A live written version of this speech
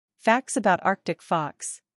Facts about Arctic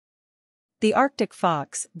fox. The Arctic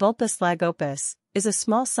fox, Vulpes lagopus, is a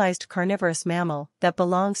small-sized carnivorous mammal that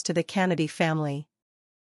belongs to the Canidae family.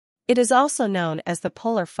 It is also known as the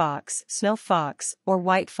polar fox, snow fox, or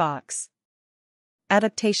white fox.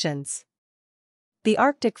 Adaptations. The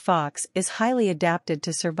Arctic fox is highly adapted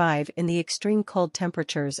to survive in the extreme cold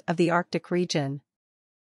temperatures of the Arctic region.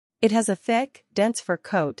 It has a thick, dense fur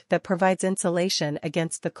coat that provides insulation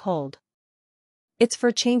against the cold. Its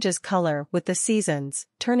fur changes color with the seasons,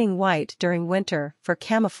 turning white during winter for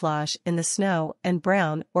camouflage in the snow and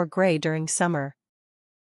brown or gray during summer.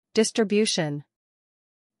 Distribution.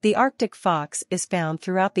 The Arctic fox is found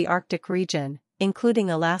throughout the Arctic region,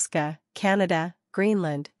 including Alaska, Canada,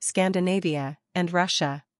 Greenland, Scandinavia, and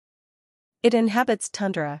Russia. It inhabits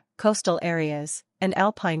tundra, coastal areas, and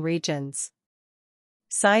alpine regions.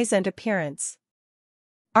 Size and appearance.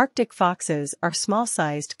 Arctic foxes are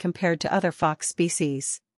small-sized compared to other fox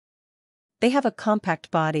species. They have a compact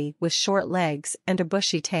body with short legs and a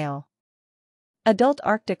bushy tail. Adult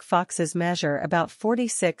Arctic foxes measure about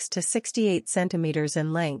 46 to 68 centimeters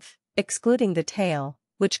in length, excluding the tail,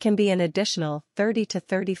 which can be an additional 30 to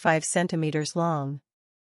 35 centimeters long.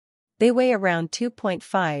 They weigh around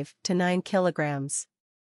 2.5 to 9 kilograms.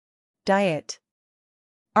 Diet.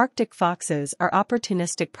 Arctic foxes are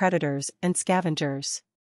opportunistic predators and scavengers.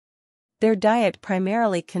 Their diet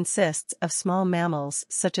primarily consists of small mammals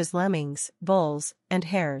such as lemmings, voles, and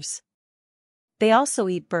hares. They also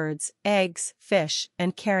eat birds, eggs, fish,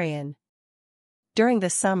 and carrion. During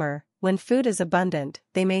the summer, when food is abundant,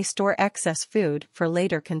 they may store excess food for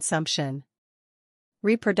later consumption.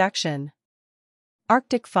 Reproduction.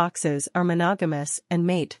 Arctic foxes are monogamous and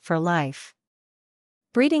mate for life.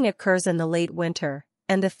 Breeding occurs in the late winter,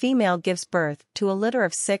 and the female gives birth to a litter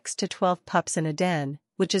of 6 to 12 pups in a den,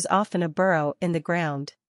 which is often a burrow in the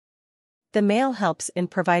ground. The male helps in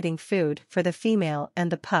providing food for the female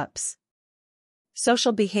and the pups.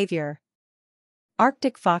 Social behavior.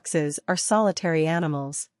 Arctic foxes are solitary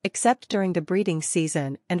animals, except during the breeding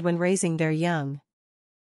season and when raising their young.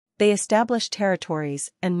 They establish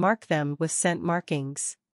territories and mark them with scent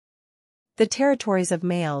markings. The territories of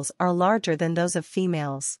males are larger than those of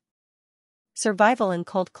females. Survival in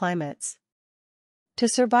cold climates. To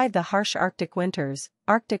survive the harsh Arctic winters,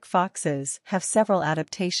 Arctic foxes have several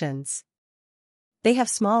adaptations. They have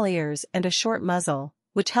small ears and a short muzzle,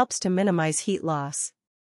 which helps to minimize heat loss.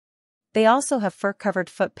 They also have fur-covered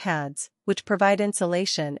foot pads, which provide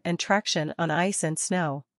insulation and traction on ice and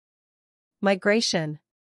snow. Migration.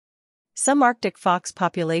 Some Arctic fox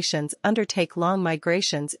populations undertake long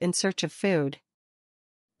migrations in search of food.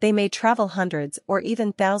 They may travel hundreds or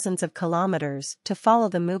even thousands of kilometers to follow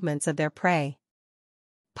the movements of their prey.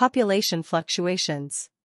 Population fluctuations.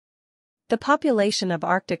 The population of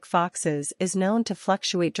Arctic foxes is known to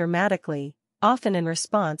fluctuate dramatically, often in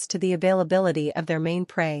response to the availability of their main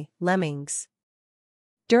prey, lemmings.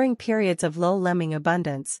 During periods of low lemming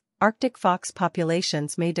abundance, Arctic fox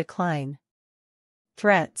populations may decline.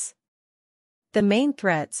 Threats. The main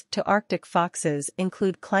threats to Arctic foxes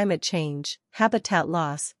include climate change, habitat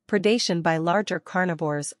loss, predation by larger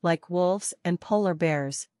carnivores like wolves and polar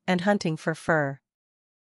bears, and hunting for fur.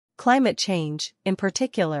 Climate change, in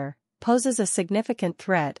particular, poses a significant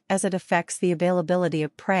threat as it affects the availability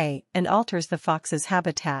of prey and alters the fox's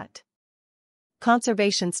habitat.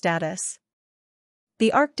 Conservation status.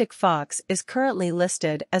 The Arctic fox is currently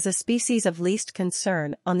listed as a species of least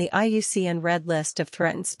concern on the IUCN Red List of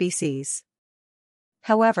Threatened Species.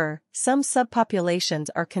 However, some subpopulations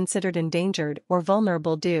are considered endangered or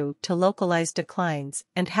vulnerable due to localized declines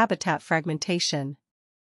and habitat fragmentation.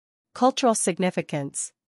 Cultural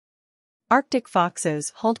significance. Arctic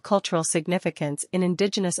foxes hold cultural significance in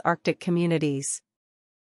indigenous Arctic communities.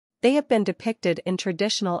 They have been depicted in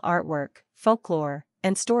traditional artwork, folklore,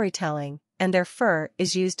 and storytelling, and their fur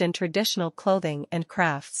is used in traditional clothing and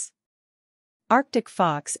crafts. Arctic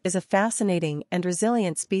fox is a fascinating and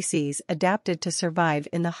resilient species adapted to survive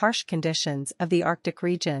in the harsh conditions of the Arctic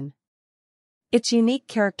region. Its unique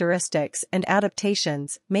characteristics and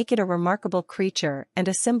adaptations make it a remarkable creature and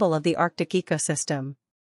a symbol of the Arctic ecosystem.